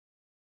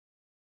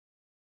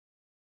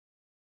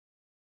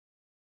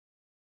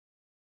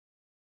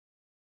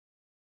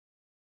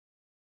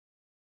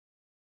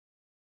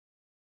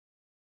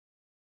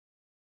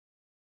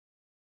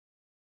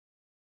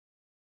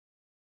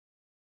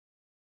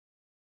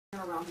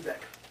around the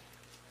deck.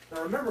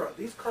 Now remember,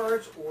 these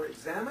cards were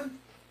examined,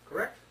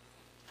 correct?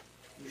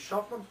 You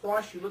shuffle them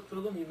twice, you look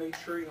through them, you make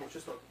sure it's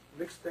just a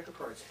mixed deck of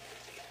cards.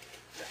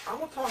 Now, I'm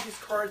going to toss these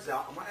cards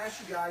out. I'm going to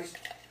ask you guys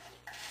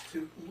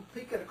to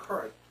peek at a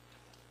card.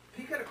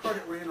 Peek at a card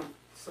at random,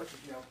 such as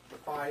the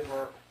 5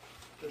 or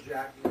the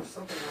Jack,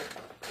 something like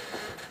that.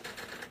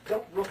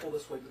 Don't ruffle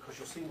this way because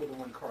you'll see more than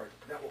one card.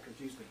 That will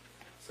confuse me.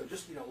 So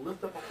just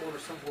lift up a corner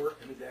somewhere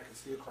in the deck and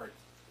see a card.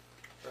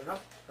 Fair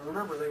enough? And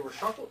remember, they were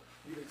shuffled.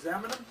 You've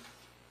examined them.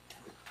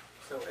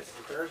 So it's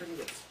as fair as it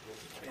gets.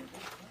 And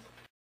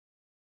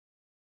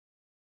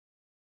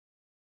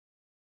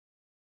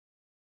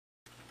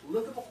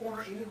lift up a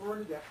corner anywhere in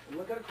the deck and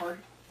look at a card.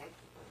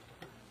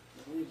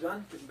 And when you're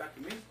done, get back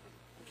to me.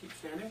 Keep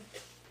standing.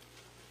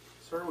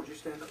 Sir, would you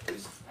stand up,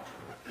 please?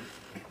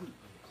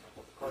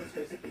 Card is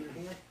facing in your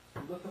hand.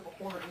 Lift up a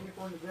corner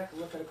anywhere in the deck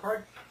and look at a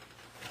card.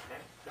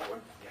 Okay, that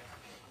one?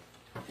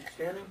 Yeah. Keep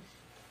standing.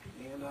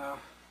 And,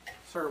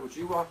 sir, would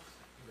you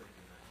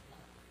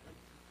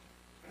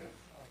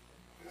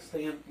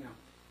stand,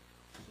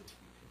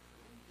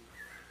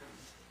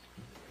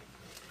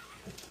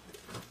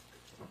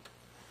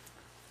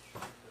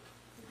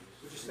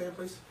 Would you stand,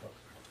 please?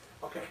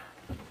 Okay.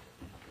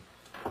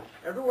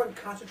 Everyone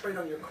concentrate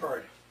on your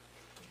card.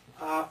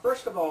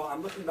 First of all,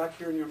 I'm looking back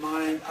here in your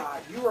mind.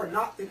 You are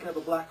not thinking of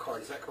a black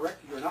card. Is that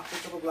correct? You are not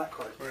thinking of a black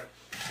card. Correct.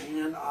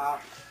 And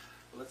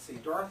let's see,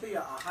 Dorothy,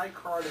 a high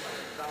card of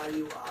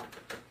value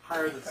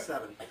higher than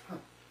 7.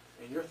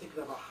 And you're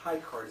thinking of a high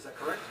card. Is that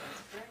correct?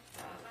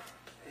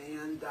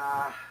 And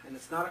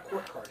it's not a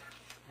court card.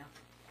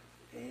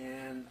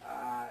 And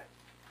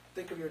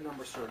think of your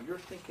number, sir. You're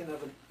thinking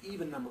of an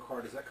even number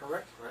card. Is that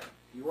correct? Correct.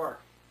 You are.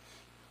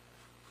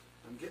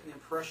 I'm getting the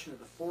impression of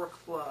the 4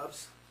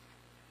 clubs,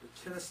 the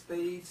 10 of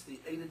spades, the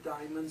 8 of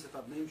diamonds. If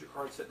I've named your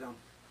card, sit down.